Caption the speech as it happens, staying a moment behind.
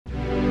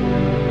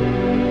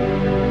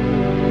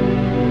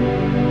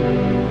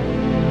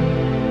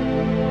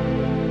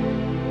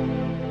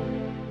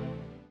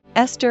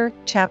Esther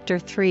chapter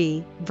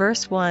 3,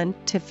 verse 1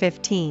 to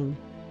 15.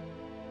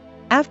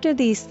 After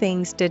these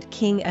things did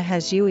King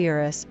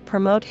Ahasuerus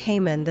promote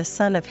Haman the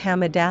son of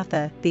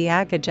Hammedatha the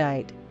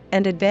Agagite,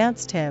 and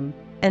advanced him,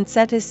 and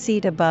set his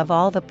seat above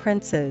all the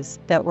princes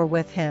that were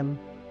with him.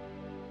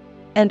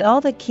 And all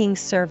the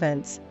king's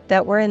servants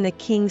that were in the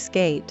king's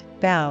gate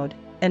bowed,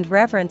 and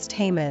reverenced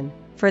Haman,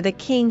 for the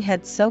king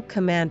had so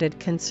commanded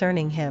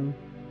concerning him.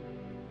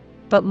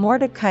 But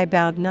Mordecai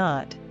bowed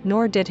not,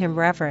 nor did him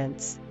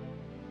reverence.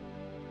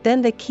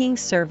 Then the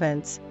king's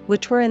servants,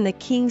 which were in the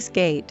king's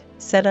gate,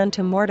 said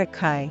unto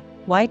Mordecai,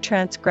 Why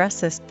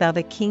transgressest thou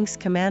the king's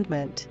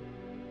commandment?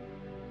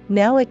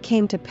 Now it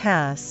came to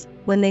pass,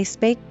 when they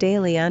spake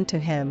daily unto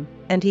him,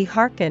 and he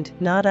hearkened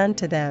not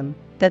unto them,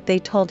 that they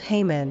told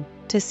Haman,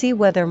 to see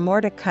whether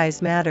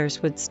Mordecai's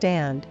matters would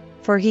stand,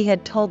 for he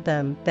had told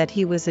them that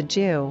he was a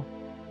Jew.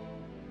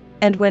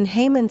 And when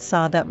Haman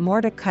saw that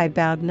Mordecai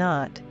bowed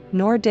not,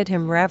 nor did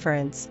him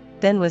reverence,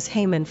 then was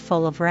Haman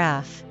full of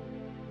wrath.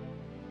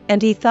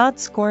 And he thought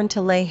scorn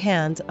to lay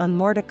hands on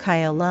Mordecai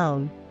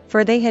alone,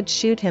 for they had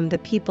shewed him the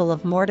people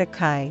of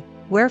Mordecai,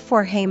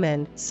 wherefore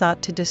Haman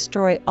sought to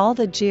destroy all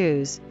the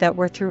Jews that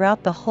were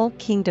throughout the whole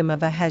kingdom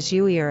of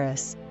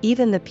Ahasuerus,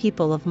 even the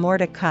people of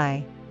Mordecai.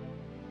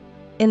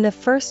 In the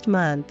 1st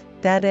month,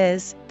 that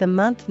is, the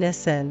month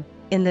Nisan,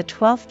 in the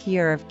 12th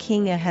year of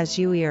King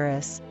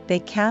Ahasuerus, they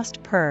cast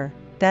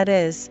that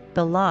is,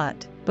 the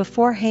lot,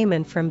 before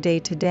Haman from day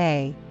to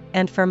day,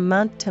 and from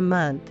month,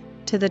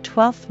 to the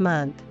 12th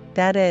month,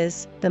 that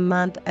is, the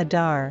month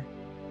Adar.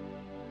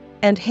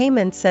 And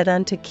Haman said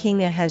unto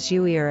King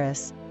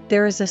Ahasuerus,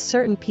 There is a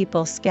certain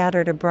people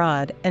scattered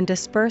abroad and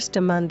dispersed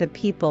among the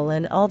people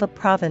in all the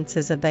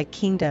provinces of thy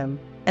kingdom,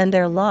 and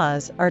their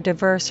laws are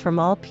diverse from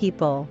all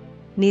people,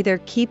 neither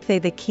keep they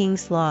the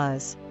king's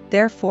laws,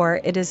 therefore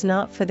it is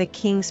not for the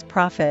king's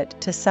profit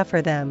to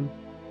suffer them.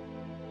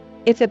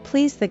 If it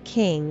please the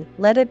king,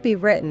 let it be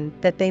written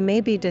that they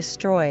may be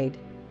destroyed,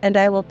 and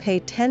I will pay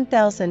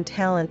 10,000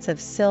 talents of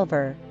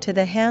silver to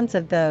the hands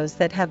of those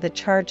that have the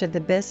charge of the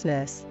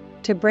business,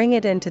 to bring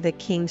it into the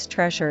king's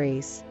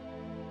treasuries.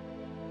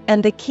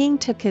 And the king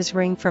took his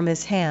ring from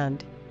his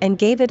hand, and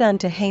gave it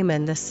unto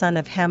Haman the son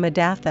of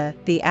Hammedatha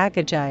the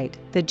Agagite,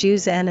 the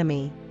Jews'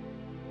 enemy.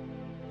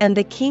 And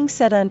the king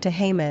said unto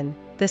Haman,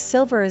 The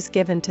silver is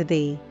given to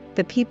thee,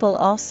 the people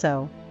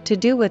also, to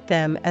do with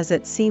them as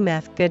it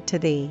seemeth good to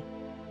thee.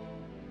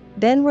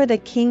 Then were the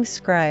king's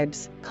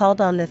scribes called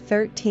on the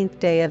 13th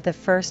day of the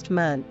 1st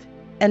month,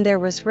 and there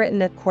was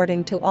written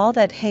according to all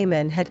that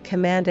Haman had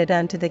commanded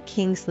unto the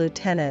king's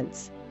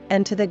lieutenants,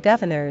 and to the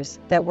governors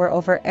that were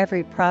over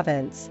every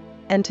province,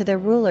 and to the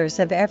rulers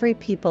of every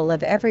people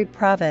of every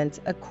province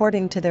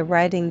according to the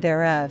writing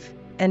thereof,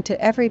 and to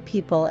every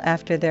people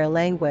after their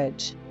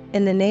language.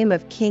 In the name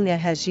of King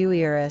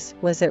Ahasuerus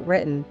was it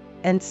written,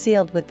 and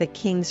sealed with the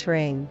king's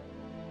ring.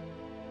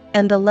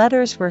 And the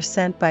letters were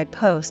sent by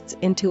posts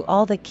into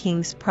all the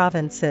king's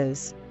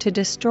provinces, to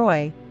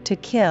destroy, to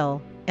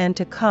kill, and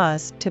to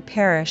cause to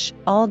perish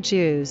all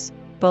Jews,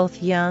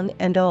 both young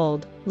and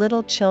old,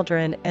 little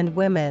children and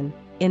women,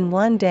 in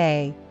one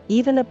day,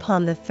 even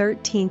upon the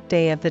 13th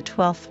day of the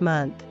 12th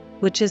month,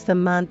 which is the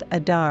month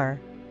Adar,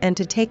 and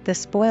to take the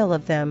spoil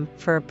of them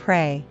for a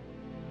prey.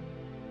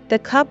 The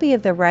copy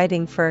of the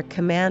writing for a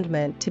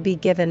commandment to be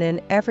given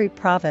in every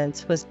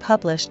province was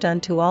published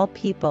unto all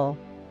people,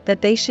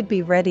 that they should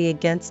be ready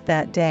against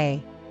that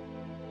day.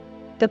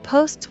 The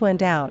posts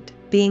went out,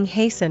 being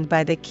hastened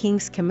by the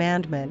king's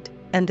commandment,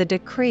 and the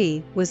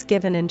decree was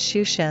given in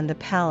Shushan the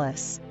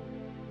palace.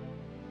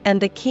 And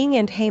the king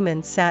and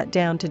Haman sat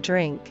down to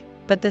drink,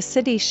 but the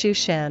city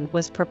Shushan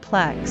was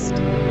perplexed.